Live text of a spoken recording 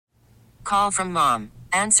Call from mom.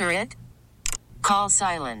 Answer it. Call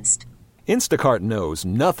silenced. Instacart knows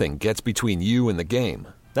nothing gets between you and the game.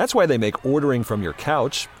 That's why they make ordering from your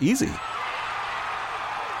couch easy.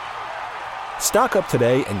 Stock up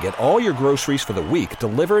today and get all your groceries for the week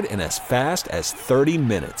delivered in as fast as 30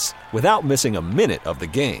 minutes without missing a minute of the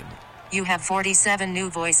game. You have 47 new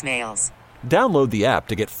voicemails. Download the app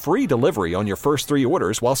to get free delivery on your first 3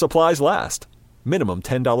 orders while supplies last. Minimum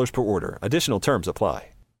 $10 per order. Additional terms apply.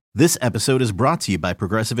 This episode is brought to you by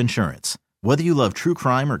Progressive Insurance. Whether you love true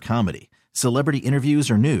crime or comedy, celebrity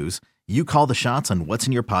interviews or news, you call the shots on what's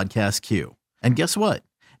in your podcast queue. And guess what?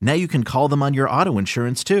 Now you can call them on your auto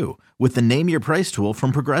insurance too with the Name Your Price tool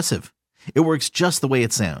from Progressive. It works just the way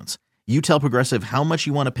it sounds. You tell Progressive how much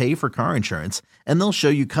you want to pay for car insurance, and they'll show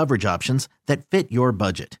you coverage options that fit your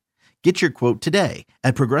budget. Get your quote today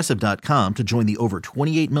at Progressive.com to join the over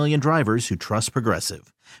 28 million drivers who trust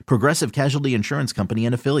Progressive. Progressive Casualty Insurance Company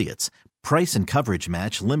and Affiliates. Price and coverage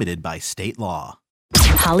match limited by state law.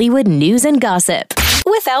 Hollywood news and gossip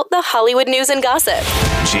without the Hollywood news and gossip.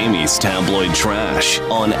 Jamie's Tabloid Trash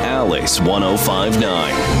on Alice 105.9.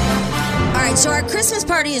 All right, so our Christmas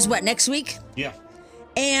party is what, next week? Yeah.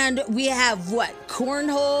 And we have what?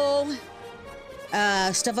 Cornhole,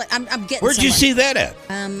 stuff like I'm getting Where'd you see that at?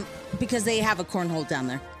 Because they have a cornhole down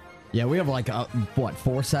there. Yeah, we have like,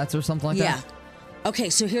 4 sets or something like that? Yeah.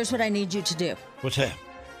 Okay, so here's what I need you to do. What's that?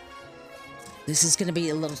 This is going to be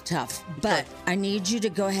a little tough, but I need you to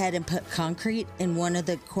go ahead and put concrete in one of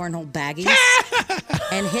the cornhole baggies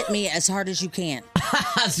and hit me as hard as you can.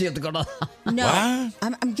 So you have to go to... No,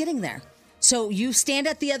 I'm getting there. So you stand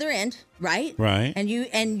at the other end, right? Right. And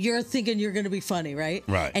you're thinking you're going to be funny, right?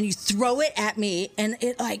 Right. And you throw it at me, and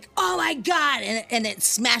it like, oh my God, and it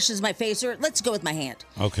smashes my face. Or let's go with my hand.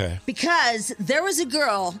 Okay. Because there was a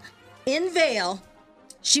girl in Vail.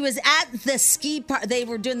 She was at the ski park. They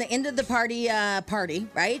were doing the end of the party,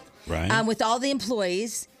 right? Right. With all the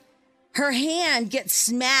employees. Her hand gets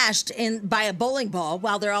smashed by a bowling ball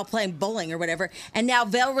while they're all playing bowling or whatever. And now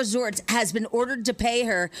Vail Resorts has been ordered to pay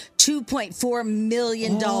her $2.4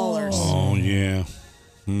 million. Oh, yeah.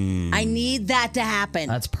 I need that to happen.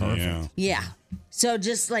 That's perfect. Yeah. So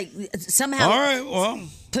just like somehow All right, well.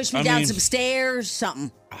 push me down some stairs,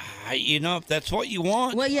 something. If that's what you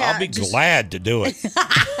want, Well, yeah, I'll be glad to do it.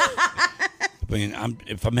 I mean,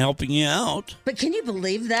 if I'm helping you out. But can you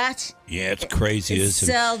believe that? Yeah, it's crazy, isn't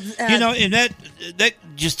it? So, and that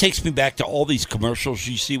just takes me back to all these commercials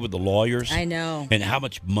you see with the lawyers. I know. And how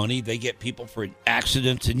much money they get people for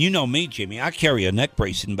accidents. And you know me, Jimmy, I carry a neck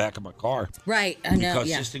brace in the back of my car. Right, I know, Because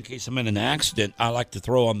just in case I'm in an accident, I like to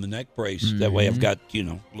throw on the neck brace. Mm-hmm. That way I've got,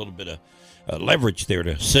 a little bit of leverage there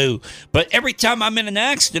to sue. But every time I'm in an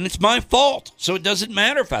accident, it's my fault. So it doesn't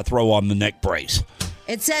matter if I throw on the neck brace.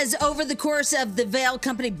 It says over the course of the Vail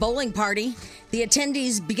Company bowling party, the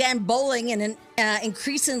attendees began bowling in an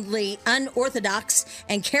increasingly unorthodox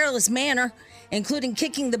and careless manner, including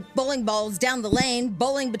kicking the bowling balls down the lane,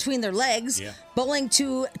 bowling between their legs, bowling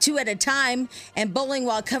two at a time, and bowling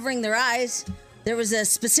while covering their eyes. There was a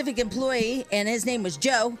specific employee, and his name was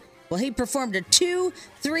Joe. Well, he performed 2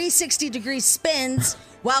 360-degree spins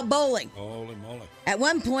while bowling. Holy moly. At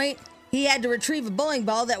one point, he had to retrieve a bowling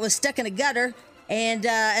ball that was stuck in a gutter, and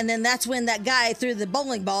then that's when that guy threw the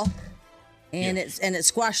bowling ball, and it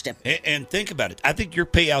squashed him. And think about it. I think your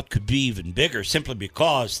payout could be even bigger simply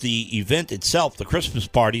because the event itself, the Christmas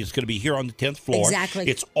party, is going to be here on the 10th floor. Exactly.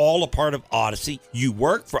 It's all a part of Odyssey. You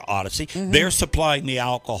work for Odyssey. Mm-hmm. They're supplying the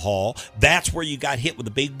alcohol. That's where you got hit with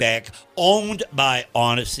a big bag, owned by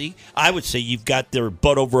Odyssey. I would say you've got their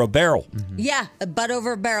butt over a barrel. Mm-hmm. Yeah, a butt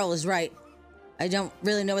over a barrel is right. I don't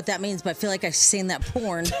really know what that means, but I feel like I've seen that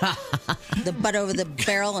porn. The butt over the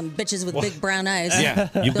barrel and bitches with big brown eyes. Yeah,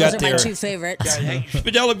 those are my 2 favorites. Hey,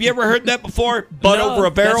 Spadell, have you ever heard that before? Butt over a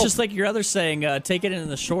barrel? That's just like your other saying, take it in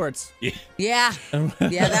the shorts. Yeah, that's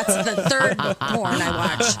the 3rd porn I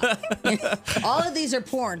watch. All of these are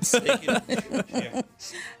porns.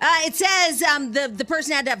 It says the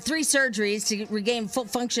person had to have 3 surgeries to regain full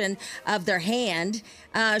function of their hand.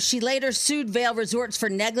 She later sued Vail Resorts for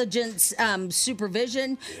negligence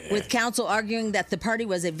supervision, with counsel arguing that the party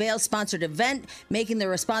was a Vail-sponsored event, making the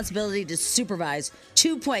responsibility to supervise.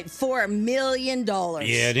 $2.4 million.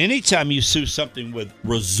 Yeah, and anytime you sue something with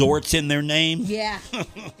resorts in their name. Yeah.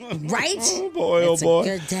 Right? Oh, boy, it's a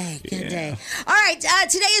good day. Good day. All right,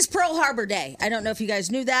 today is Pearl Harbor Day. I don't know if you guys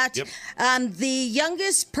knew that. Yep. The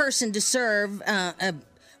youngest person to serve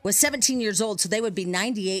was 17 years old, so they would be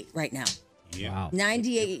 98 right now. Yeah. Wow.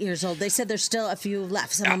 98 years old. They said there's still a few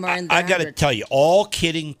left. Some of them are in the I got to tell you, all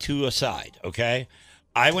kidding to aside, okay?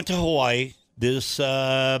 I went to Hawaii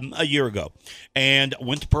a year ago and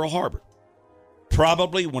went to Pearl Harbor.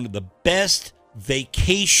 probably one of the best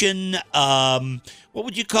vacation. What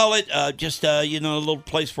would you call it? Just a little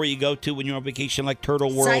place where you go to when you're on vacation, like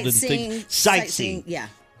Turtle World and things. Sightseeing. Yeah.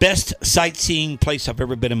 Best sightseeing place I've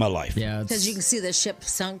ever been in my life. Yeah, Because you can see the ship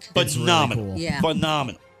sunk. Phenomenal. really cool. Yeah.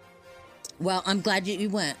 Phenomenal. Well, I'm glad you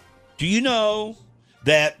went. Do you know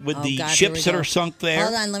that with the God, here ships we that go. are sunk there?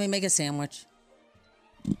 Hold on, let me make a sandwich.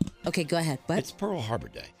 Okay, go ahead. What? It's Pearl Harbor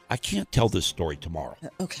Day. I can't tell this story tomorrow.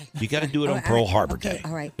 Okay. You got to do it All on right, Pearl all right, Harbor okay, Day.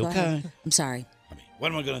 All right. Go Okay. ahead. I'm sorry. I mean,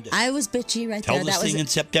 what am I going to do? I was bitchy right Tell there. this That was thing in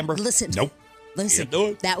September? Listen. Nope. Listen. Can't do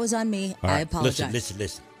it. That was on me. All I right, apologize.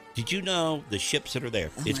 Listen. Did you know the ships that are there?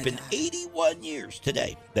 Oh It's my been God. 81 years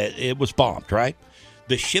today that it was bombed, right?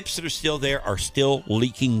 The ships that are still there are still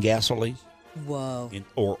leaking gasoline Whoa.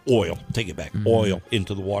 or oil. Take it back. Oil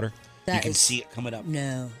into the water. That you can is- see it coming up.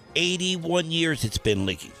 No. 81 years it's been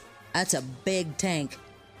leaking. That's a big tank.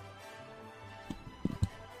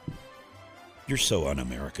 You're so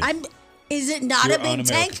un-American. Is it not You're a big un-American.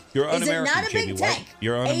 tank? You're Is it un-American, not a big Jamie White. tank?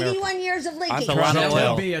 You're un-American. 81 years of leaking. I'm trying to That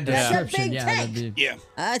tell. would be a That's a description. big Yeah, tank. that'd be. Yeah.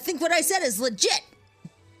 I think what I said is legit.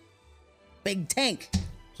 Big tank.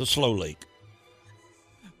 It's a slow leak.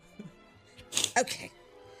 Okay.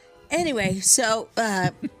 Anyway, so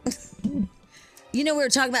we were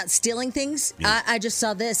talking about stealing things. Yeah. I just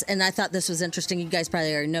saw this and I thought this was interesting. You guys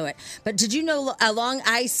probably already know it. But did you know along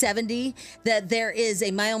I-70 that there is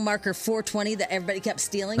a mile marker 420 that everybody kept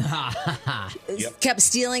stealing? Kept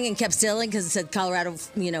stealing because it said Colorado,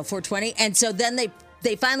 420. And so then they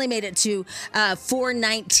finally made it to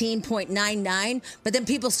 419.99, but then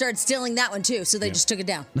people started stealing that one too, so they just took it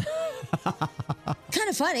down. Kind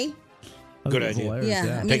of funny. Good That's idea. hilarious,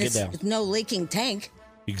 Yeah, I mean, Take it it's down. no leaking tank.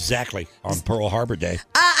 Exactly. On Pearl Harbor Day.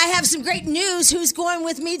 I have some great news. Who's going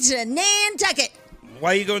with me to Nantucket?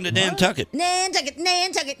 Why are you going to Nantucket? Nantucket.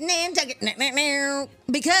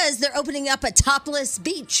 Because they're opening up a topless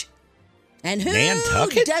beach. And who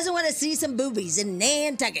Nantucket? doesn't want to see some boobies in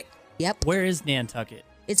Nantucket? Yep. Where is Nantucket?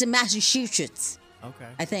 It's in Massachusetts, Okay.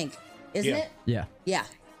 I think. Isn't Yeah. it? Yeah. Yeah.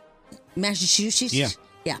 Massachusetts? Yeah.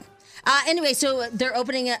 Yeah. Anyway, so they're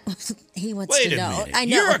opening up. He wants Wait to a know. minute. I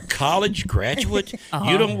know. You're a college graduate.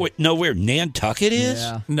 You don't know where Nantucket is?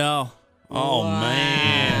 Yeah. No. Oh,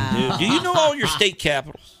 man. Dude. Do you know all your state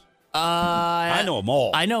capitals? I know them all.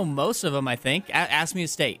 I know most of them, I think. Ask me a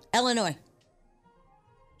state. Illinois,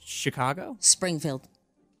 Chicago? Springfield.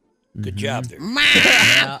 Good job there.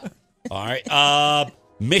 Yeah. All right.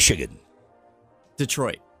 Michigan.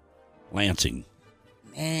 Detroit. Lansing.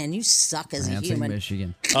 Man, you suck as a Lansing, human.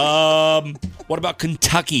 Michigan. What about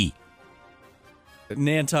Kentucky?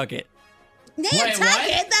 Nantucket. Nantucket?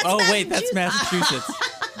 That's Wait, that's Massachusetts.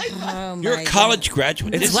 Massachusetts. Oh, You're my a college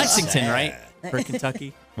graduate. It's This is Lexington, sad. right? For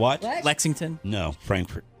Kentucky. What? What? Lexington. No,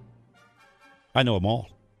 Frankfurt. I know them all.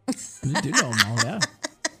 You do know them all, yeah.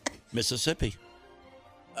 Mississippi.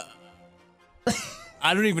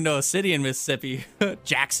 I don't even know a city in Mississippi.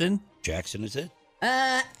 Jackson. Jackson is it?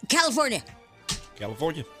 California.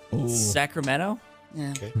 California. Sacramento.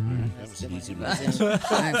 Yeah. Okay. That was an easy one. All right,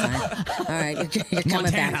 fine. All right, you're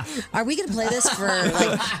coming back. Are we going to play this for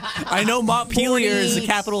like I know Montpelier is the 40,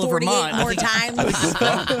 capital of 48 Vermont. more times?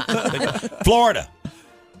 Florida.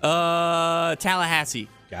 Tallahassee.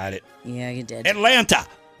 Got it. Yeah, you did. Atlanta.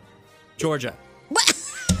 Georgia.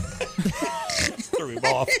 Threw him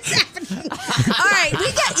off. All right,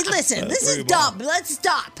 listen, this is dumb. Let's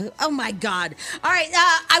stop. Oh my God. All right,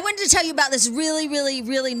 I wanted to tell you about this really, really,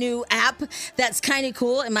 really new app that's kind of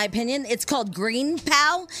cool, in my opinion. It's called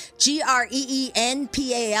GreenPal,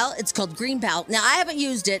 GreenPal. It's called GreenPal. Now, I haven't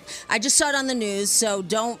used it. I just saw it on the news, so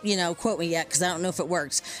don't, quote me yet because I don't know if it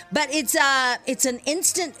works. But it's an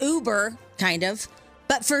instant Uber, kind of,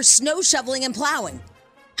 but for snow shoveling and plowing.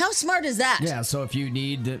 How smart is that? Yeah, so if you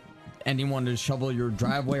need anyone to shovel your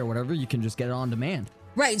driveway or whatever, you can just get it on demand.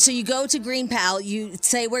 Right. So you go to GreenPal, you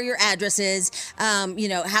say where your address is, how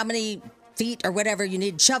many feet or whatever you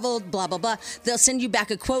need shoveled, blah, blah, blah. They'll send you back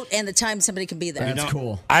a quote and the time somebody can be there. That's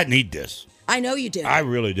cool. I need this. I know you do. I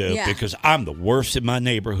really do, Yeah. because I'm the worst in my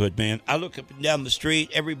neighborhood, man. I look up and down the street,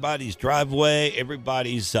 everybody's driveway,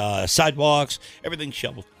 everybody's sidewalks, everything's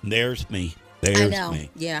shoveled. And there's me. There's I know. me.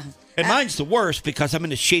 Yeah. And mine's the worst because I'm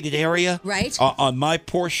in a shaded area. Right. On my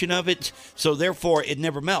portion of it. So therefore, it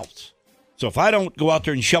never melts. So if I don't go out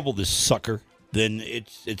there and shovel this sucker, then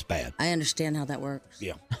it's bad. I understand how that works.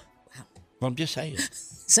 Yeah. Well, I'm just saying.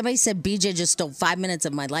 Somebody said BJ just stole 5 minutes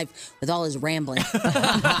of my life with all his rambling.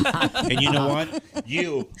 And you know what?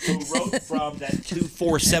 You who wrote from that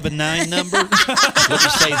 2479 number,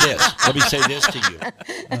 let me say this to you.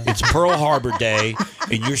 It's Pearl Harbor Day,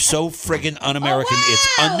 and you're so friggin' un-American.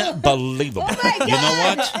 It's unbelievable. You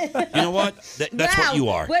know what? That's what you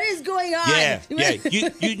are. What is going on? Yeah.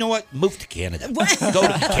 You know what? Move to Canada. Go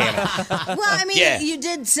to Canada. Well, I mean, you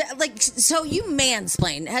did say, so you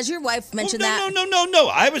mansplain. Has your wife mentioned that? No.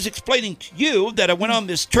 I was explaining to you that I went on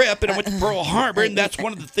this trip and I went to Pearl Harbor, and that's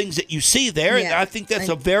one of the things that you see there. And I think that's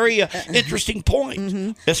a very interesting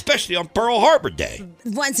point, especially on Pearl Harbor Day.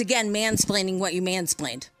 Once again, mansplaining what you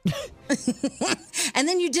mansplained. And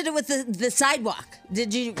then you did it with the sidewalk.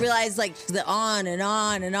 Did you realize the on and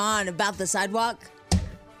on and on about the sidewalk?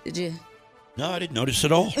 Did you? No, I didn't notice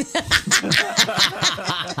at all.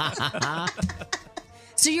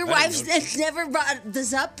 So your wife never brought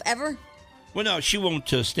this up ever? Well, no, she won't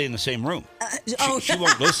stay in the same room. She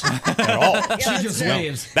won't listen at all. She just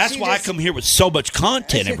waves. That's why I come here with so much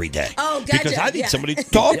content every day. Oh, gotcha. Because I need somebody to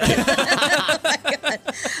talk to. Oh, my God.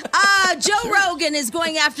 Joe Rogan is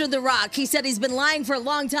going after The Rock. He said he's been lying for a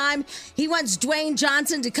long time. He wants Dwayne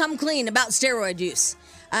Johnson to come clean about steroid use.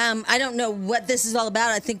 I don't know what this is all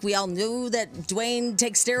about. I think we all knew that Dwayne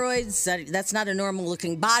takes steroids. That's not a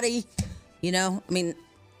normal-looking body. You know, I mean,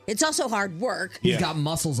 it's also hard work. He's got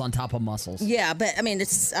muscles on top of muscles. Yeah, but I mean,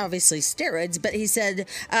 it's obviously steroids. But he said,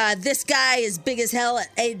 this guy is big as hell at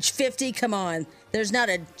age 50. Come on. There's not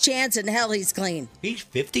a chance in hell he's clean. He's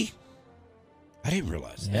 50? I didn't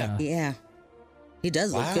realize that. Yeah. He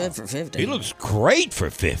does look good for 50. He looks great for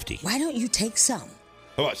 50. Why don't you take some?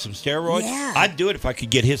 What, some steroids? Yeah. I'd do it if I could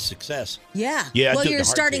get his success. Yeah. Yeah. Well, you're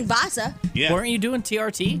starting Vasa. Yeah. Weren't you doing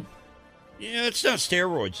TRT? Yeah, it's not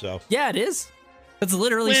steroids, though. Yeah, it is. It's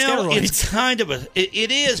literally well, steroids. it's kind of it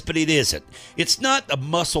is, but it isn't. It's not a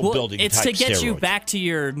muscle building it's type to get steroid. you back to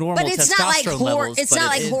your normal But it's testosterone not like levels. it's not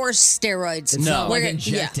like horse steroids. It's not like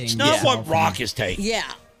injecting. It's not what Rock is taking. Yeah,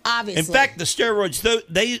 obviously. In fact, the steroids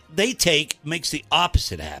they take makes the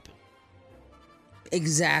opposite happen.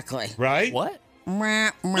 Exactly. Right? What? No.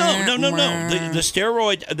 The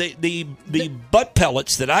steroid, the butt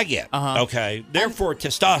pellets that I get, okay, they're for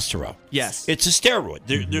testosterone. Yes. It's a steroid.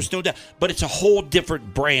 There's no doubt. But it's a whole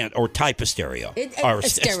different brand or type of steroid.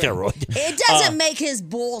 Steroid. It doesn't make his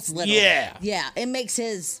balls little. Yeah. Yeah, it makes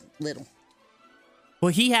his little.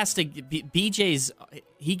 Well, he has to. BJ's.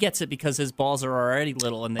 He gets it because his balls are already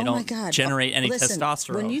little and they don't generate any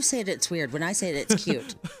testosterone. When you say it, it's weird. When I say it, it's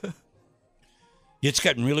cute. It's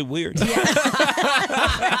gotten really weird.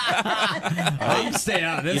 I'm staying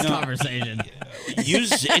out of this conversation.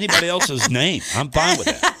 Use anybody else's name. I'm fine with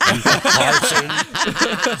that. Carson,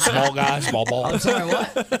 small guy, small ball. I'm sorry,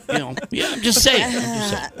 what? I'm just saying.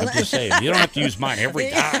 You don't have to use mine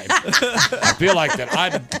every time. I feel like that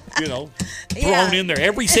I'm, thrown in there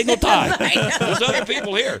every single time. There's other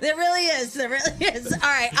people here. There really is. All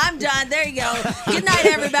right, I'm done. There you go. Good night,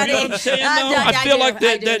 everybody. You know what I'm saying? I feel like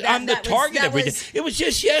that I'm the target every day. It was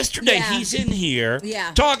just yesterday. Yeah. He's in here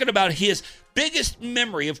Yeah. talking about his biggest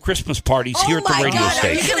memory of Christmas parties here at the radio station.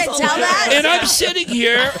 Are you going to tell that? And I'm sitting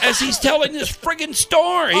here as he's telling this friggin'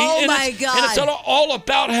 story. Oh, my God. And it's all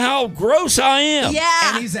about how gross I am. Yeah.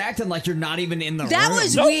 And he's acting like you're not even in the That room.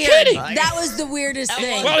 was No weird. kidding. That was the weirdest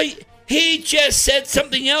thing. Well, he just said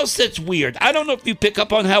something else that's weird. I don't know if you pick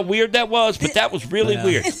up on how weird that was, but that was really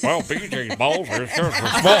weird. Well, BJ's balls are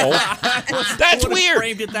small. That's weird.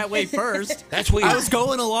 Framed it that way first. That's weird. I was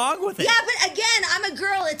going along with it. Yeah, but again, I'm a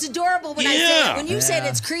girl. It's adorable when I say it. When you say it,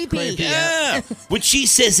 it's creepy. Yeah. When she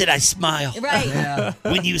says it, I smile. Right. Yeah.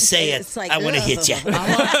 When you say it, It's like, I want to ugh. hit you.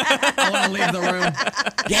 I want to leave the room.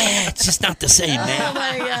 Yeah, it's just not the same, man. Oh,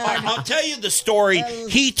 my God. All right, I'll tell you the story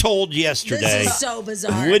he told yesterday This is so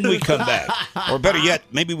bizarre. when we come back. Or better yet,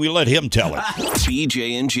 maybe we let him tell it.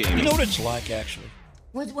 BJ and Jamie. You know what it's like, actually?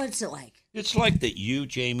 What's it like? It's like that you,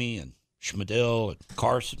 Jamie, and Schmidl, and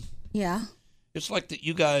Carson, Yeah. it's like that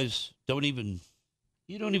you guys don't even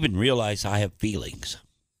realize I have feelings.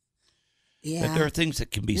 Yeah. That there are things that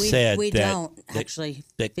can be said We that... don't actually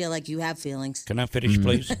feel like you have feelings. Can I finish,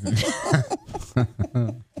 please?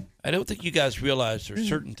 I don't think you guys realize there's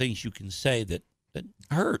certain things you can say that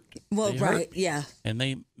hurt. Well, They right. hurt. Yeah. And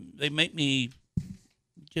they make me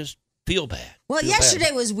just feel bad. Well, Feel yesterday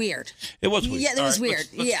bad. was weird. It was weird. Yeah, that All was right, weird.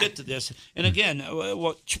 Let's Yeah. get to this. And again,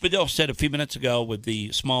 what Spadil said a few minutes ago with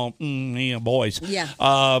the small boys. Yeah.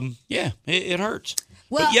 It hurts.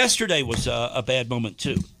 Well, but yesterday was a bad moment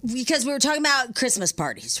too. Because we were talking about Christmas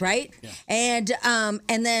parties, right? Yeah.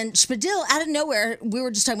 And then Spadil, out of nowhere, we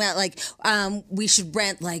were just talking about like we should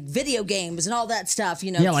rent like video games and all that stuff,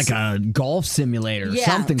 you know. Yeah, like a golf simulator,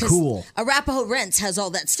 something cool. Arapahoe Rents has all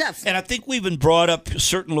that stuff. And I think we even brought up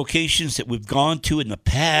certain locations that we've gone to in the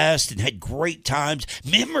past and had great times,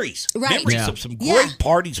 memories of some great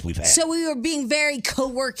parties we've had. So we were being very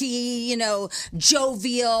co-worky, you know,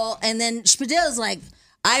 jovial, and then Spadil's like,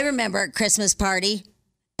 I remember a Christmas party.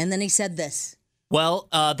 And then he said this. Well,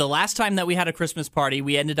 the last time that we had a Christmas party,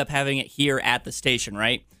 we ended up having it here at the station,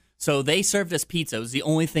 right? So they served us pizza. It was the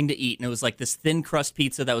only thing to eat. And it was like this thin crust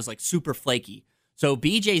pizza that was like super flaky. So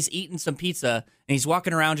BJ's eating some pizza and he's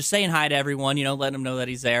walking around just saying hi to everyone, you know, letting them know that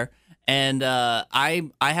he's there. And I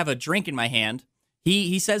have a drink in my hand.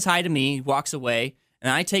 He says hi to me, walks away,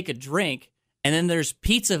 and I take a drink. And then there's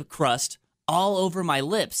pizza crust all over my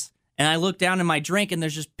lips. And I look down in my drink and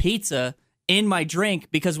there's just pizza in my drink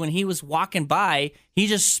because when he was walking by, he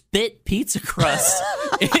just spit pizza crust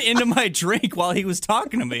into my drink while he was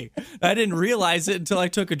talking to me. I didn't realize it until I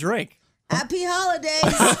took a drink. Happy holidays.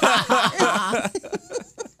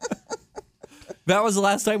 That was the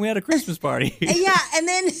last time we had a Christmas party. Yeah, and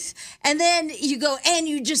then you go, and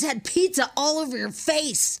you just had pizza all over your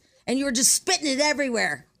face, and you were just spitting it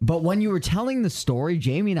everywhere. But when you were telling the story,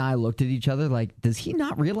 Jamie and I looked at each other like, does he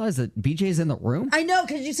not realize that BJ's in the room? I know,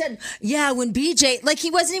 because you said, yeah, when BJ, like he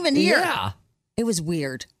wasn't even here. Yeah. It was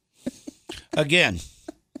weird. Again,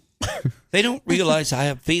 they don't realize I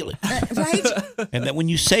have feelings. Right? And that when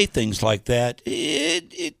you say things like that,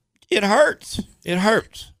 it hurts. It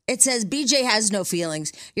hurts. It says, BJ has no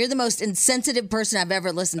feelings. You're the most insensitive person I've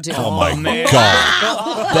ever listened to. Oh, my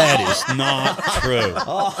God. That is not true.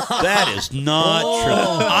 That is not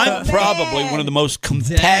true. I'm probably one of the most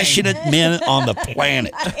compassionate men on the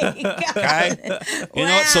planet. Okay? You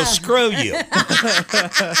know what? So screw you.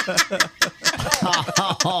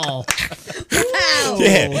 Wow.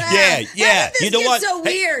 Yeah. You know what? So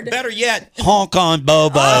weird. Better yet, honk on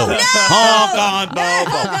Bobo. Oh, no. Honk on Bobo.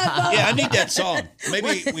 Yeah, I need that song.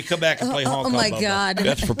 Maybe we come back and play honk on Bobo. Oh, my God.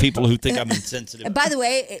 That's for people who think I'm insensitive. By the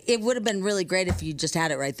way, it would have been really great if you just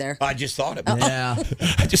had it right there. I just thought of it. Yeah.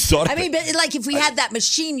 I just thought of it. I mean, but like if we had that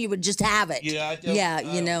machine, you would just have it. Yeah, I do. Yeah,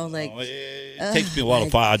 you know, like. It takes me a while to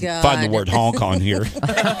find the word honk on here.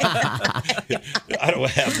 I don't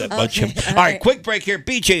have that much. All right, quick break here.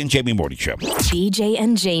 BJ and Jamie Morning Show. BJ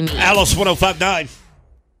and Jamie. Alice 1059.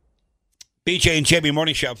 BJ and Jamie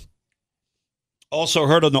Morning Show. Also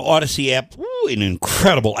heard on the Odyssey app. Ooh, an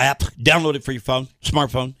incredible app. Download it for your phone,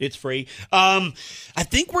 smartphone. It's free. I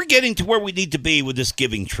think we're getting to where we need to be with this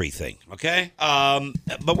giving tree thing, okay?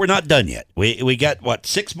 But we're not done yet. We got,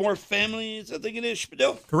 6 more families, I think it is,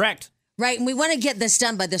 Spadil? Correct. Right, and we want to get this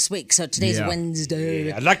done by this week. So today's Wednesday.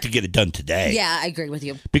 Yeah, I'd like to get it done today. Yeah, I agree with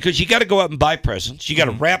you. Because you got to go out and buy presents. You got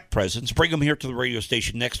to wrap presents. Bring them here to the radio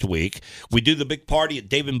station next week. We do the big party at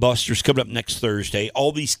Dave & Buster's coming up next Thursday.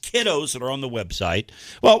 All these kiddos that are on the website.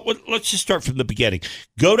 Well, let's just start from the beginning.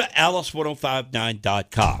 Go to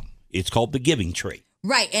alice1059.com. It's called The Giving Tree.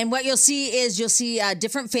 Right, and what you'll see is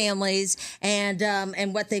different families and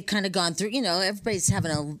what they've kind of gone through. You know, everybody's having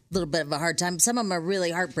a little bit of a hard time. Some of them are really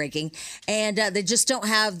heartbreaking, and they just don't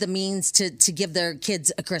have the means to give their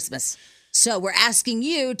kids a Christmas. So we're asking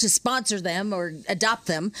you to sponsor them or adopt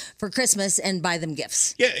them for Christmas and buy them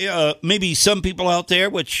gifts. Yeah, maybe some people out there,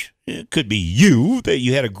 which could be you, that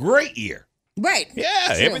you had a great year. Right.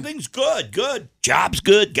 Yeah, everything's good. Job's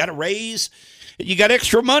good. Got a raise. You got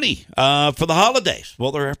extra money for the holidays.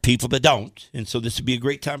 Well, there are people that don't, and so this would be a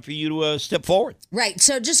great time for you to step forward. Right.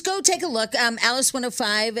 So just go take a look,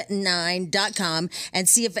 alice1059.com, and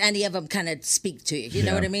see if any of them kind of speak to you. You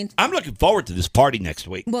know what I mean? I'm looking forward to this party next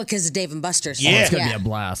week. Well, because of Dave & Buster's. Yeah. It's going to be a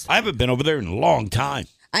blast. I haven't been over there in a long time.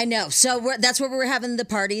 I know. So that's where we're having the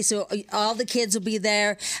party. So all the kids will be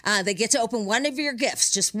there. They get to open one of your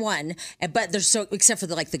gifts, just one. But they're except for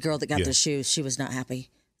the girl that got the shoes. She was not happy.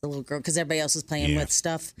 The little girl, because everybody else is playing with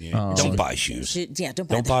stuff. Yeah. Don't buy shoes.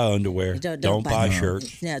 Don't buy underwear. Don't buy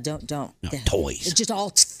shirts. Yeah, don't. No, toys. It's just all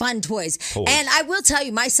fun toys. And I will tell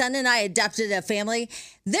you, my son and I adopted a family.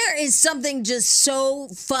 There is something just so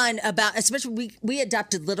fun about, especially we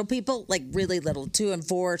adopted little people, like really little, 2 and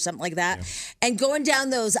 4 or something like that. Yeah. And going down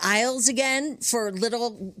those aisles again for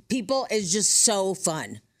little people is just so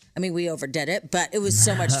fun. I mean, we overdid it, but it was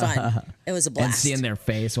so much fun. It was a blast. And seeing their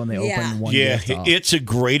face when they open one Yeah, gift up. it's a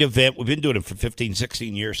great event. We've been doing it for 15,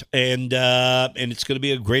 16 years. And it's going to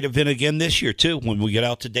be a great event again this year, too, when we get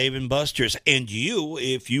out to Dave & Buster's. And you,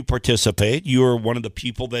 if you participate, you're one of the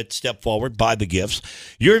people that step forward, buy the gifts.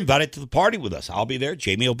 You're invited to the party with us. I'll be there.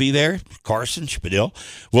 Jamie will be there. Carson, Spadil.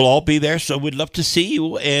 We'll all be there. So we'd love to see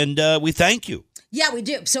you. And we thank you. Yeah, we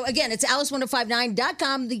do. So, again, it's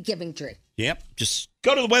alice1059.com, the Giving Tree. Yep. Just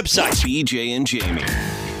go to the website. BJ and Jamie.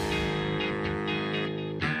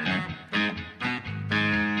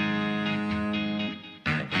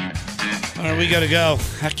 All right, we got to go.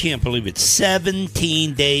 I can't believe it.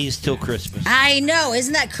 17 days till Christmas. I know.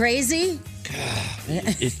 Isn't that crazy?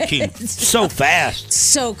 It came so fast.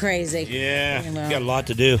 So crazy. Yeah, You know. got a lot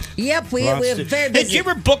to do. Yep, we're very Hey, busy. did you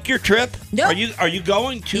ever book your trip? No. Are you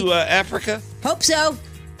going to Africa? Hope so.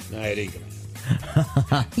 No, it ain't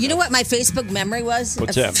gonna. You know what my Facebook memory was?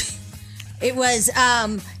 What's that? It was,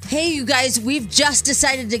 hey, you guys, we've just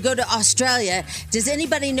decided to go to Australia. Does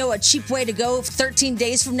anybody know a cheap way to go 13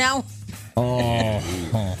 days from now?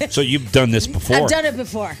 So you've done this before? I've done it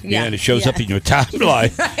before. Yeah, and it shows up in your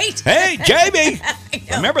timeline. Right? Hey, Jamie,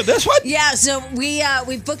 remember this one? Yeah, so we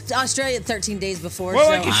booked Australia 13 days before. Well,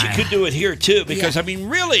 so. I guess you could do it here too, because Yeah. I mean,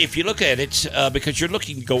 really, if you look at it, because you're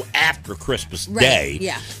looking to go after Christmas Right, Day,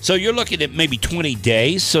 yeah. So you're looking at maybe 20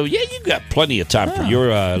 days. So yeah, you've got plenty of time for your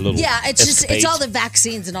little. Yeah, it's just it's escapades. all the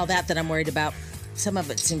vaccines and all that I'm worried about. Some of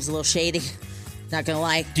it seems a little shady. Not gonna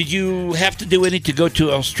lie. Did you have to do any to go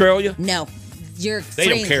to Australia? No, you're They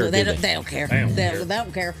don't free. care, They do don't. They don't care. They don't They care.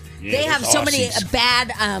 don't care. Yeah, they have those so many Aussies.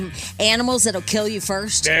 bad animals that'll kill you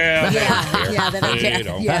first. Yeah, yeah, they don't care.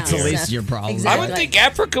 don't Yeah, That's at care. least your problem. Exactly. I would think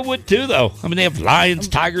Africa would too, though. I mean, they have lions,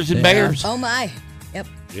 tigers, and bears. Oh my. Yep.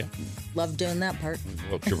 Yeah, Love doing that part.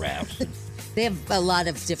 well, giraffes. They have a lot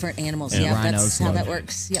of different animals. And Yeah, rhinos, that's how love that it.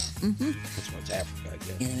 works. Yep. That's what's Africa, I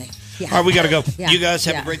guess. Anyway. Yeah. All right, we got to go. Yeah, You guys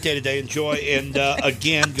have yeah. a great day today. Enjoy. And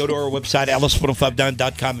again, go to our website,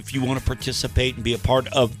 alice1059.com, if you want to participate and be a part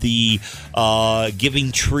of the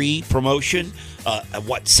Giving Tree promotion.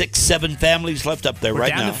 6, 7 families left up there We're right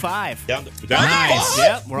down now. to 5. Down to Nice. 5?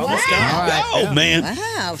 Yep, we're almost done. All right. Oh, man. Wow.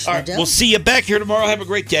 All right, Spadil. we'll see you back here tomorrow. Have a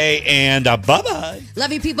great day, and bye-bye.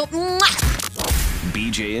 Love you, people. Mwah.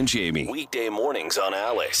 BJ and Jamie. Weekday mornings on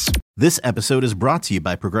Alice. This episode is brought to you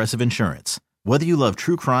by Progressive Insurance. Whether you love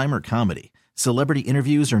true crime or comedy, celebrity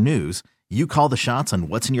interviews or news, you call the shots on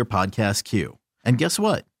what's in your podcast queue. And guess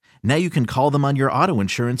what? Now you can call them on your auto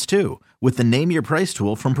insurance too with the Name Your Price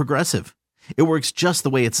tool from Progressive. It works just the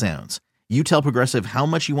way it sounds. You tell Progressive how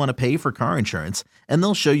much you want to pay for car insurance, and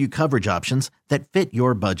they'll show you coverage options that fit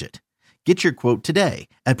your budget. Get your quote today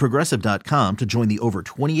at Progressive.com to join the over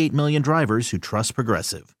 28 million drivers who trust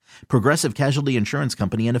Progressive. Progressive Casualty Insurance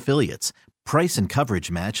Company and Affiliates. Price and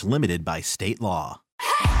coverage match limited by state law.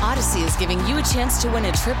 Odyssey is giving you a chance to win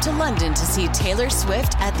a trip to London to see Taylor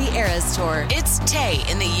Swift at the Eras Tour. It's Tay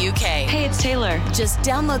in the UK. Hey, it's Taylor. Just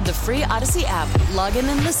download the free Odyssey app, log in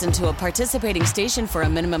and listen to a participating station for a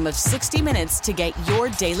minimum of 60 minutes to get your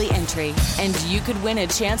daily entry. And you could win a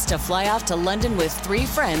chance to fly off to London with 3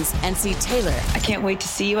 friends and see Taylor. I can't wait to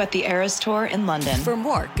see you at the Eras Tour in London. For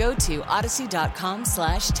more, go to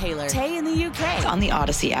odyssey.com/Taylor. Tay in the UK. On the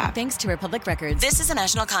Odyssey app. Thanks to Republic Records. This is a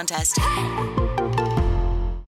national contest.